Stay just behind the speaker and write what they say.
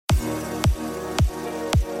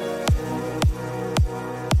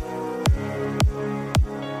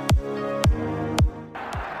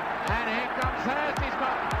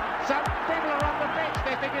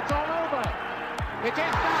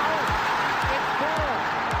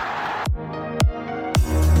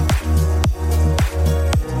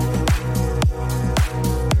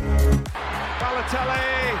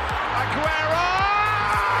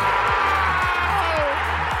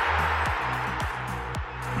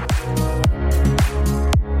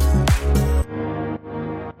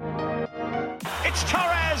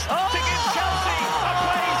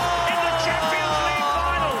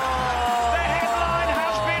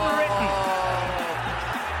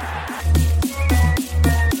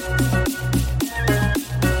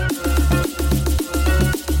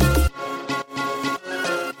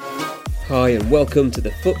and welcome to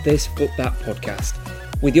the Foot This, Foot That podcast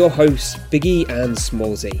with your hosts Biggie and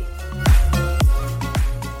Smallsy.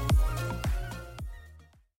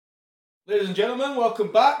 Ladies and gentlemen,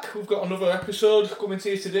 welcome back. We've got another episode coming to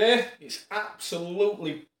you today. It's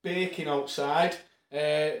absolutely baking outside,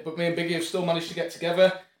 but me and Biggie have still managed to get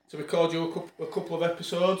together to record you a couple of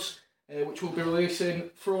episodes, which we'll be releasing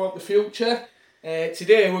throughout the future.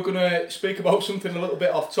 Today we're going to speak about something a little bit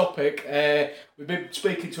off topic. We've been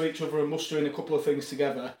speaking to each other and mustering a couple of things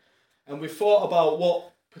together, and we've thought about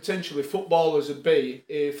what potentially footballers would be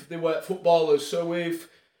if they weren't footballers. So we've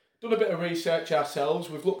done a bit of research ourselves,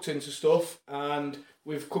 we've looked into stuff, and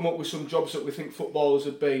we've come up with some jobs that we think footballers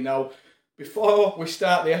would be. Now, before we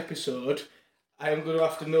start the episode, I am going to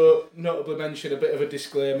have to notably mention a bit of a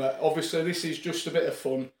disclaimer. Obviously, this is just a bit of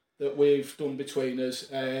fun that we've done between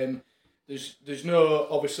us. There's no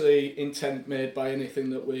obviously intent made by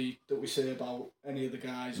anything that we say about any of the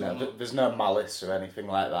guys. No, there's no malice or anything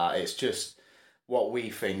like that. It's just what we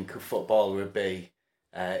think a footballer would be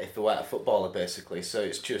if they weren't a footballer, basically. So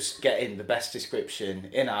it's just getting the best description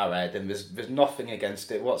in our head, and there's nothing against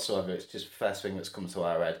it whatsoever. It's just the first thing that's come to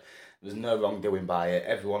our head. There's no wrongdoing by it.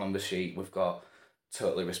 Everyone on the sheet, we've got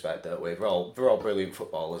totally respect, don't we? They're all brilliant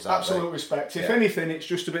footballers, aren't Absolute they? respect. If anything, it's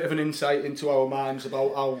just a bit of an insight into our minds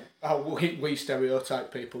about how we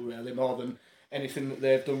stereotype people, really, more than anything that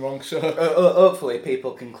they've done wrong. So hopefully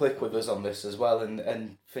people can click with us on this as well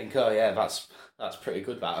and think, oh yeah, that's pretty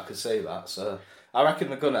good, that I could see that. So I reckon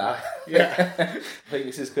they're gonna. Yeah. I think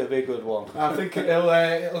this is going to be a good one. I think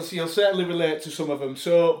you'll certainly relate to some of them.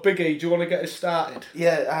 So, Biggie, do you want to get us started?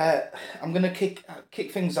 Yeah, I'm going to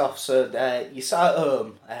kick things off. So you sat at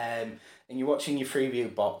home and you're watching your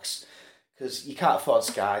Freeview box because you can't afford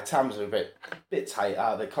Sky. Times are a bit tight,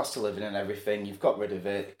 are they? Cost of living and everything. You've got rid of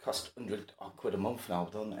it. It costs £100 a month now,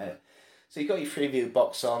 doesn't it? So you got your Freeview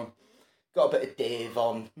box on, got a bit of Dave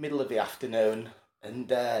on, middle of the afternoon,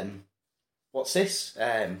 and what's this?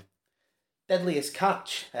 Deadliest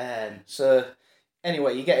Catch. So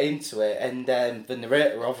anyway, you get into it, and the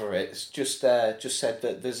narrator over it's just said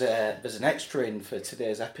that there's an extra in for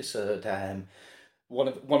today's episode. One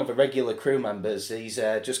of the regular crew members, he's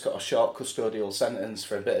just got a short custodial sentence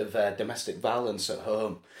for a bit of domestic violence at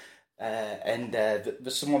home, and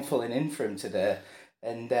there's someone filling in for him today,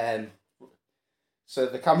 and so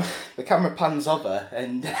the camera pans over,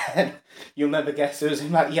 and you'll never guess who's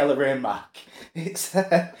in that yellow rain mark. It's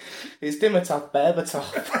Dimitar Berbatov,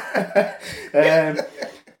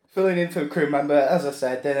 filling in for a crew member, as I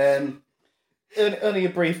said. Only a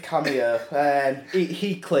brief cameo.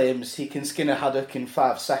 He claims he can skin a haddock in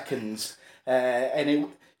 5 seconds, and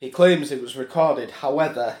he claims it was recorded.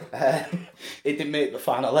 However, it didn't make the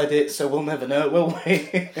final edit, so we'll never know, will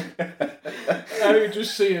we? I would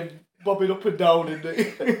just see him bobbing up and down in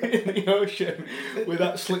the ocean with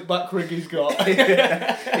that slick back rig he's got.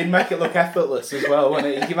 He'd make it look effortless as well,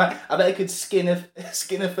 wouldn't he? I bet he could skin a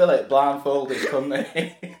fillet blindfolded, couldn't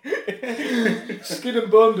he? Skin and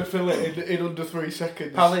bone to fillet in under 3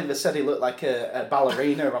 seconds. Apparently they said he looked like a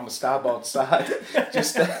ballerina on the starboard side.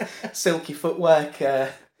 Just silky footwork.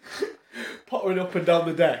 Pottering up and down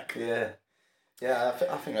the deck. Yeah,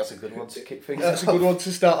 I think that's a good one to kick things off. That's a good one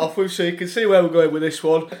to start off with, so you can see where we're going with this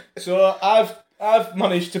one. So I've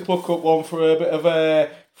managed to pluck up one for a bit of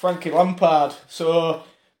Frankie Lampard. So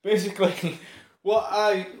basically, when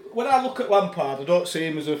I look at Lampard, I don't see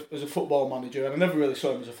him as a football manager, and I never really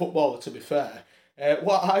saw him as a footballer, to be fair.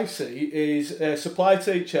 What I see is a supply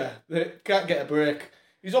teacher that can't get a break.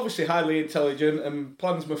 He's obviously highly intelligent and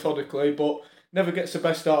plans methodically, but never gets the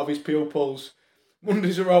best out of his pupils.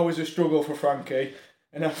 Mondays are always a struggle for Frankie,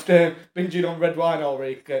 and after binging on red wine all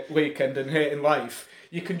weekend and hating life,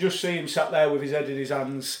 you can just see him sat there with his head in his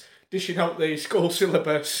hands, dishing out the school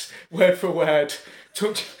syllabus, word for word,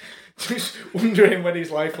 just wondering when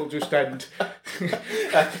his life will just end.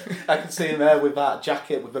 I can see him there with that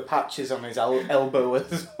jacket with the patches on his elbow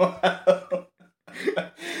as well.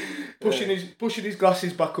 Pushing his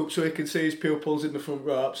glasses back up so he can see his pupils in the front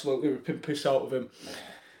row, absolutely ripping piss out of him.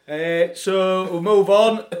 So we'll move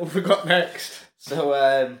on. What have we got next?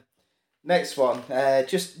 So next one.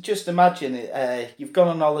 Just imagine it. You've gone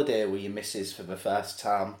on holiday with your missus for the first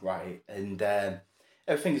time, right? And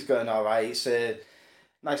everything's going all right. It's a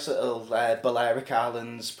nice little Balearic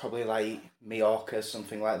Islands, probably like Majorca,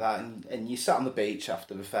 something like that. And you sat on the beach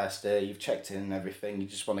after the first day. You've checked in and everything. You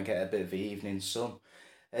just want to get a bit of the evening sun.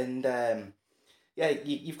 And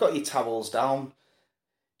you've got your towels down.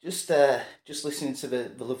 Just listening to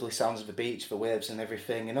the lovely sounds of the beach, the waves and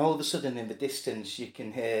everything, and all of a sudden in the distance you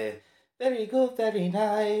can hear, very good, very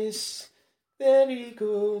nice, very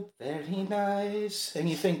good, very nice. And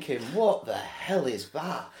you're thinking, what the hell is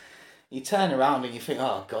that? You turn around and you think,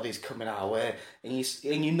 oh God, he's coming our way. And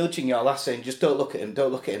you're nudging your lass saying, just don't look at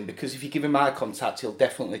him, because if you give him eye contact, he'll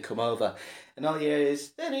definitely come over. And all you hear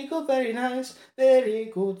is, very good, very nice, very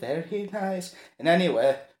good, very nice. And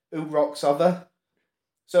anyway, who rocks over?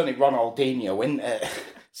 It's only Ronaldinho, isn't it?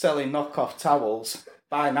 Selling knockoff towels.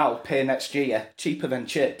 Buy now, pay next year. Cheaper than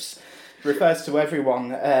chips. Refers to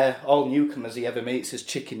everyone, all newcomers he ever meets as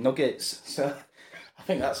chicken nuggets. So I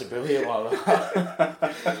think that's a brilliant one.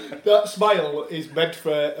 That smile is meant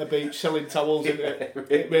for a beach selling towels, isn't it?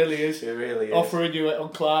 It really is. It really is. Offering you it on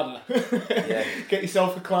Klarna. Yeah. Get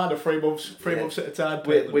yourself a Klarna 3 months at a time.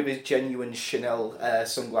 With his genuine Chanel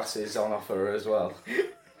sunglasses on offer as well.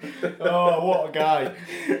 Oh, what a guy.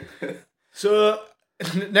 So,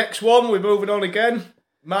 next one, we're moving on again.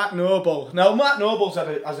 Mark Noble. Now, Mark Noble's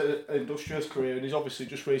has an industrious career and he's obviously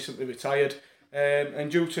just recently retired.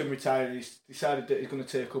 And due to him retiring, he's decided that he's going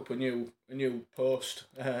to take up a new post.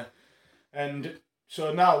 And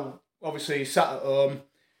so now, obviously, he's sat at home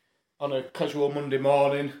on a casual Monday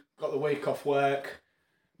morning, got the week off work,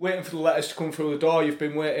 waiting for the letters to come through the door. You've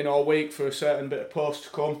been waiting all week for a certain bit of post to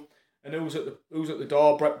come. And who's at the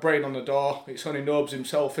door? Brain on the door. It's only Nobes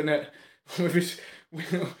himself, innit? with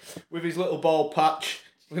his little ball patch,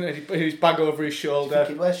 his bag over his shoulder. Do you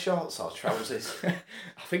think he wears shorts or trousers?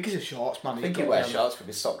 I think he's a shorts man. I think he wears shorts with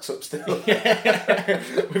his socks up still. Yeah.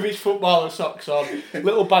 With his footballer socks on,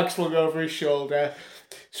 little bag slung over his shoulder,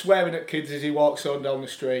 swearing at kids as he walks on down the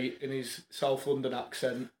street in his South London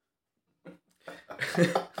accent.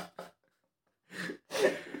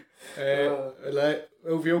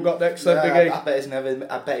 Who have you got next then, Biggie?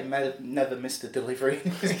 I bet he never missed a delivery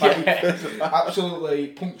in his life. Absolutely,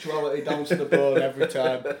 punctuality down to the bone every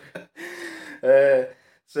time.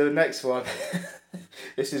 So next one,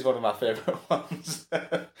 this is one of my favourite ones.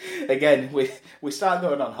 Again, we start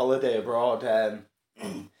going on holiday abroad.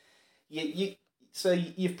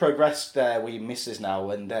 You've progressed with your missus now,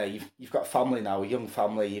 and you've got a family now, a young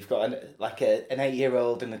family. You've got an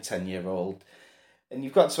 8-year-old and a 10-year-old. And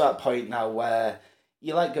you've got to that point now where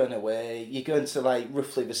you like going away, you're going to like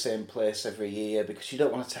roughly the same place every year because you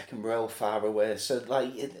don't want to take them real far away. So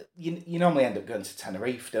like you normally end up going to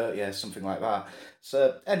Tenerife, don't you? Something like that.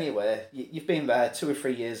 So anyway, you've been there 2 or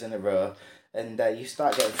 3 years in a row, and you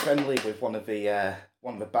start getting friendly with one of the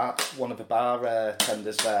bar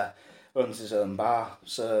tenders there, owns his own bar.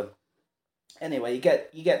 So anyway, you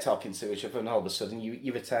get talking to each other, and all of a sudden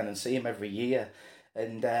you return and see him every year,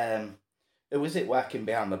 and who was it working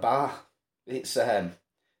behind the bar? It's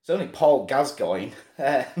only Paul Gascoigne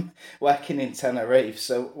working in Tenerife.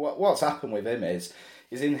 So what's happened with him is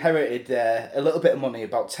he's inherited a little bit of money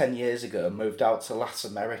about 10 years ago and moved out to Las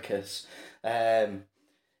Americas.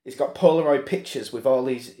 He's got Polaroid pictures with all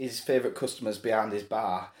his favourite customers behind his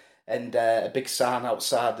bar, and a big sign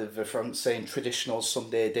outside of the front saying traditional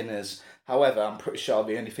Sunday dinners. However, I'm pretty sure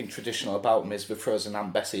the only thing traditional about them is the frozen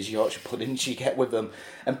Aunt Bessie's Yorkshire puddings you get with them,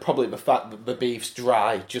 and probably the fact that the beef's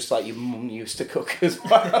dry, just like your mum used to cook as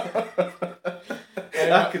well.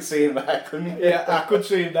 I could see him there, couldn't you? Yeah, I could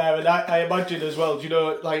see him there, and I imagine as well, do you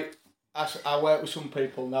know, like, I work with some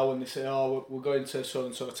people now and they say, oh, we're going to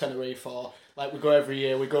so-and-so Tenerife, or like we go every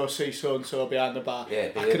year, we go see so-and-so behind the bar.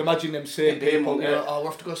 Yeah, I can imagine them saying people, we'll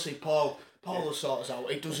have to go see Paul. Paul will sort us out.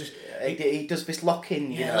 He does this. He does this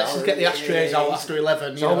lock-in. Yeah, let's just get the ashtrays out after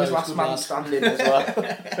 11. He's always last man standing as well.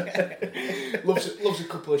 loves a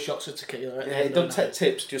couple of shots of tequila. Yeah, he doesn't take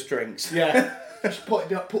tips, just drinks. Yeah, just put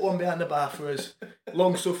one behind the bar for us.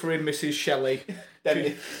 Long-suffering Mrs. Shelley.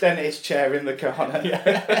 Then his chair in the corner.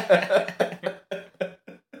 Yeah.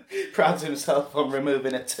 Prides himself on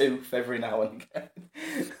removing a tooth every now and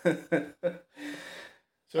again.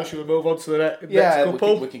 So should we move on to the next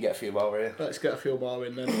couple? We can get a few more in. Let's get a few more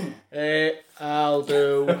in then. I'll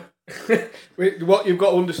do... What you've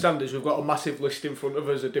got to understand is we've got a massive list in front of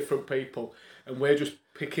us of different people, and we're just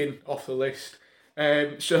picking off the list.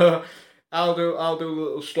 So I'll do a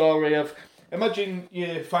little story of... Imagine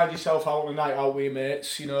you find yourself out on a night out with your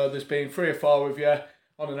mates. You know, there's been 3 or 4 of you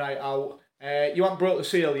on a night out. You haven't broke the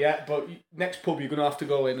seal yet, but next pub you're going to have to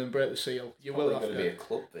go in and break the seal. You will have to. It's going to be a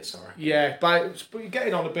club, this, I reckon. Yeah, but you're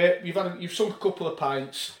getting on a bit. You've sunk a couple of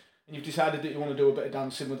pints, and you've decided that you want to do a bit of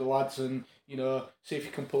dancing with the lads, and see if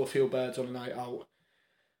you can pull a few birds on a night out.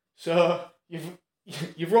 So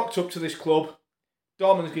you've rocked up to this club.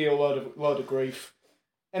 Dorman's giving you a load of grief.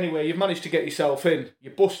 Anyway, you've managed to get yourself in.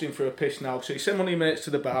 You're busting for a piss now, so you send one of your mates to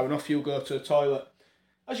the bar, and off you go to the toilet.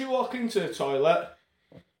 As you walk into the toilet,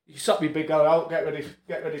 you sat your big guy out, get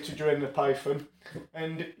ready to drain the python,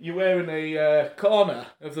 and you're wearing a corner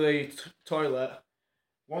of the toilet.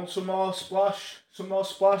 Want some more splash? Some more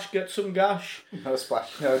splash? Get some gash? No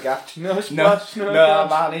splash, no gash. No splash, no gash. gash.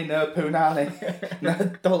 Armani, no Punani. No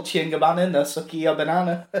Dolce & Gabbana, no Sucky your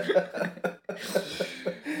banana.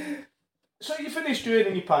 So you finish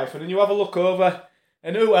draining your python and you have a look over,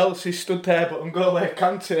 and who else is stood there but N'Golo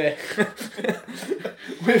Kante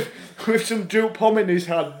with some droop hom in his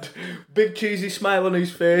hand, big cheesy smile on his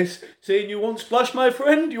face, saying, "You want splash, my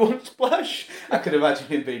friend? You want splash?" I could imagine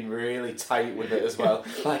him being really tight with it as well.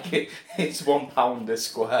 Like it's £1 a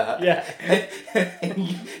square. Yeah.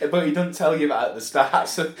 But he doesn't tell you that at the start.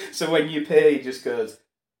 So when you pay, he just goes.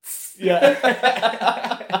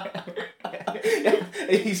 Yeah.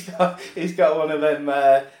 He's got one of them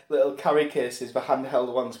little carry cases, the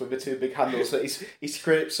handheld ones with the two big handles. So he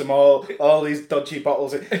scrapes them all these dodgy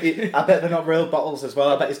bottles. I bet they're not real bottles as well.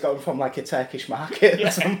 I bet he's got them from like a Turkish market. Yeah.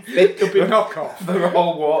 Or something. It'll be knockoff. They're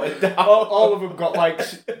all watered down. All of them got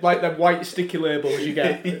like them white sticky labels you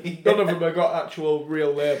get. None of them have got actual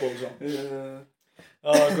real labels on.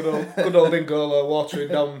 Oh, good old N'Golo watering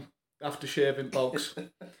down after shaving box.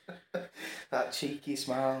 That cheeky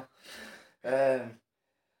smile.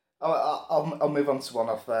 I'll move on to one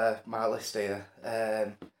off my list here.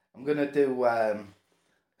 I'm gonna do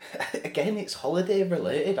again. It's holiday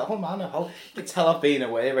related. Oh man, you can tell I've been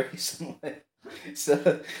away recently.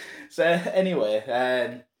 So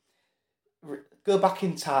anyway, go back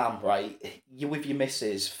in time, right? You're with your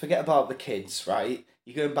missus. Forget about the kids, right?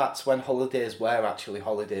 You're going back to when holidays were actually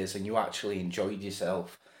holidays and you actually enjoyed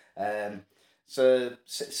yourself. So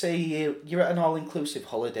say you're at an all-inclusive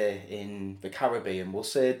holiday in the Caribbean, we'll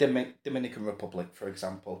say Dominican Republic, for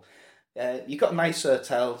example. You've got a nice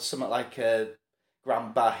hotel, something like a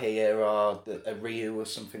Grand Bahia or a Rio or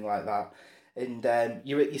something like that. And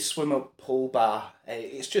you're at your swim-up pool bar.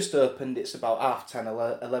 It's just opened, it's about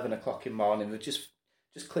 10:30, 11 o'clock in the morning. We're just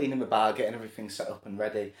cleaning the bar, getting everything set up and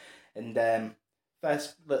ready. And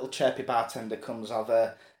first little chirpy bartender comes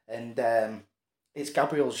over and... it's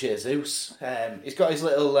Gabriel Jesus. He's got his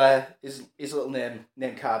little his little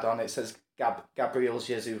name card on it. It says Gabriel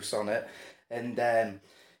Jesus on it, and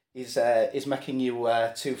he's making you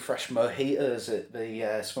 2 fresh mojitos at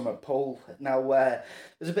the swim pool. Now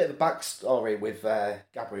there's a bit of a backstory with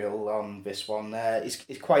Gabriel on this one.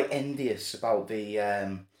 He's quite envious about the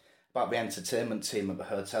entertainment team at the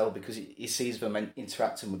hotel because he sees them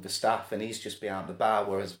interacting with the staff, and he's just behind the bar,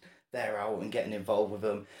 whereas they're out and getting involved with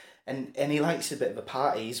them. And he likes a bit of a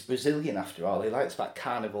party. He's Brazilian after all. He likes that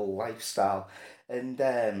carnival lifestyle. And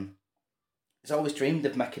he's always dreamed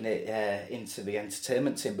of making it into the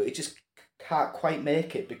entertainment team, but he just can't quite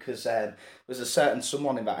make it because there's a certain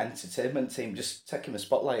someone in that entertainment team just taking the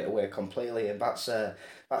spotlight away completely, and that's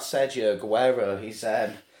Sergio Aguero.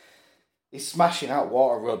 He's smashing out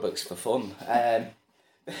water aerobics for fun.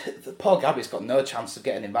 The poor Gabby's got no chance of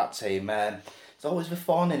getting in that team. It's always the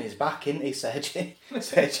thorn in his back, isn't he, Sergio?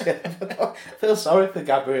 I feel sorry for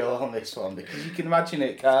Gabriel on this one because you can imagine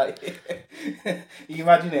it, can't you? You can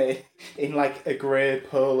imagine it in like a grey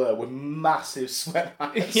polo with massive sweat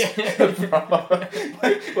marks,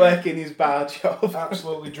 working his bar job.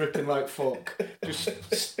 Absolutely dripping like fuck.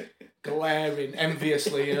 Just glaring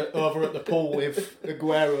enviously over at the pool with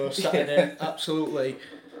Aguero sat in it, absolutely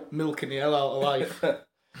milking the hell out of life.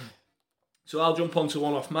 So I'll jump onto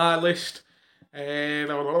one off my list.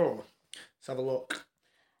 Let's have a look.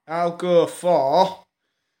 I'll go for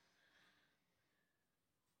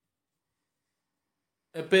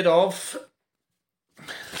a bit of...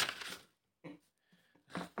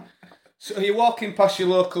 So you're walking past your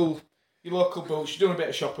local boots, you're doing a bit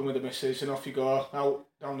of shopping with the missus, and off you go out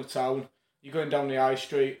down the town. You're going down the high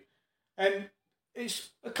street, and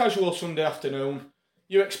it's a casual Sunday afternoon.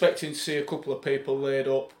 You're expecting to see a couple of people laid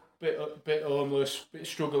up, bit homeless, bit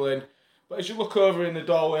struggling. But as you look over in the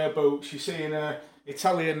doorway boots, you're seeing a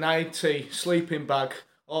Italian 90 sleeping bag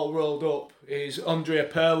all rolled up. Is Andrea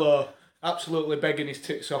Pirlo absolutely begging his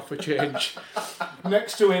tits off for change.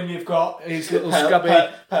 Next to him, you've got his little scabby...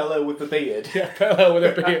 Pirlo with the beard. Yeah, Pirlo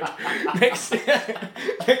with a beard.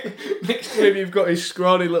 Next to him, you've got his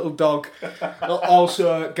scrawny little dog,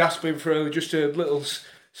 also gasping for just a little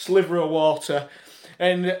sliver of water.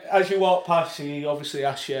 And as you walk past, he obviously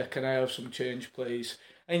asks you, "Can I have some change, please?"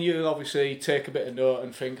 And you obviously take a bit of note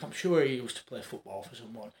and think, "I'm sure he used to play football for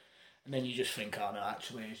someone." And then you just think, "Oh no,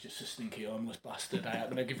 actually he's just a stinky homeless bastard. I ain't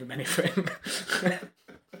going to give him anything."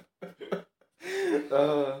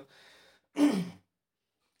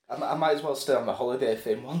 I might as well stay on the holiday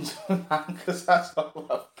theme ones because that's all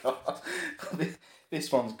I've got.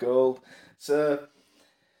 This one's gold. So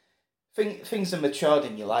things are matured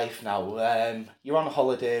in your life now. You're on a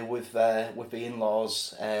holiday with the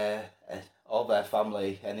in-laws, all their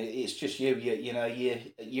family, and it's just you.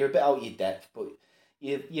 You're a bit out of your depth, but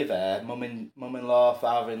you're there. Mum-in-law,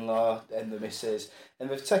 father-in-law, and the missus, and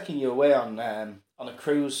they've taken you away on a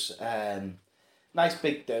cruise. Nice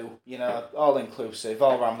big do, all inclusive,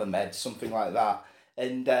 all around the Med, something like that.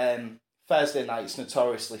 And Thursday night's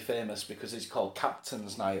notoriously famous because it's called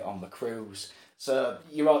Captain's Night on the cruise. So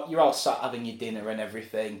you're all sat having your dinner and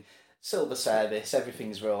everything, silver service,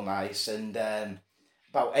 everything's real nice. And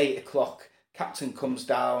about 8 o'clock, Captain comes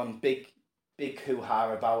down, big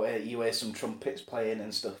hoo-ha about it. You hear some trumpets playing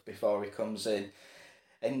and stuff before he comes in.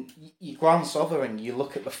 And you glance over and you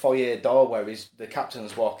look at the foyer door where the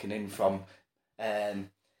captain's walking in from, and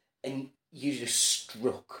you're just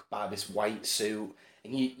struck by this white suit.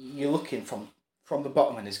 And you're looking from the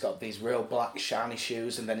bottom, and he's got these real black shiny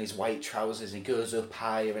shoes and then his white trousers, and he goes up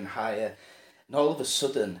higher and higher. And all of a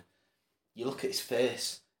sudden, you look at his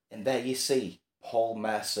face, and there you see Paul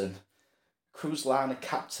Merson, cruise liner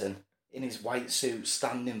captain, in his white suit,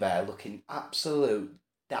 standing there looking absolute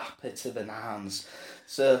dapper to the nines.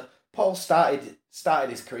 So Paul started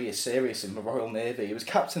his career serious in the Royal Navy. He was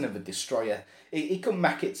captain of a destroyer. He couldn't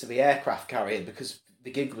make it to the aircraft carrier because the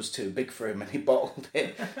gig was too big for him, and he bottled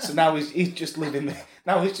it. So now he's just living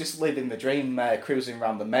the dream, cruising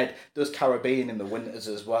around the Med. Does Caribbean in the winters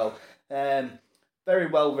as well. Very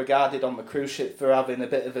well regarded on the cruise ship for having a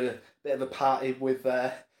bit of a party with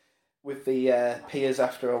the peers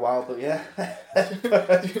after a while, but yeah.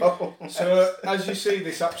 So as you see,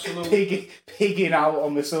 this absolute pigging out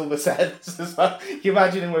on the silver service as well. You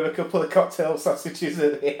imagine him with a couple of cocktail sausages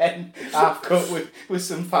at the end, half cut with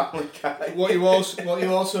some family guy. What you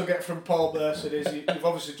also get from Paul Merson is you've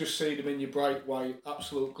obviously just seen him in your bright white,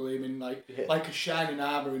 absolute gleaming like a shining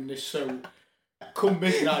armour in this suit. Come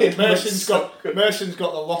midnight, Merson's got the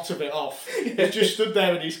lot of it off. He's just stood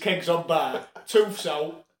there with his kegs on bar, tooths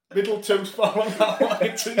out. Middle tooth falling out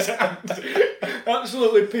like his hand.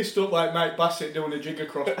 Absolutely pissed up like Mike Bassett doing a jig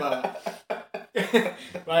across bar. Right,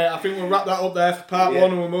 I think we'll wrap that up there for part 1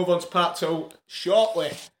 and we'll move on to part 2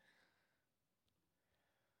 shortly.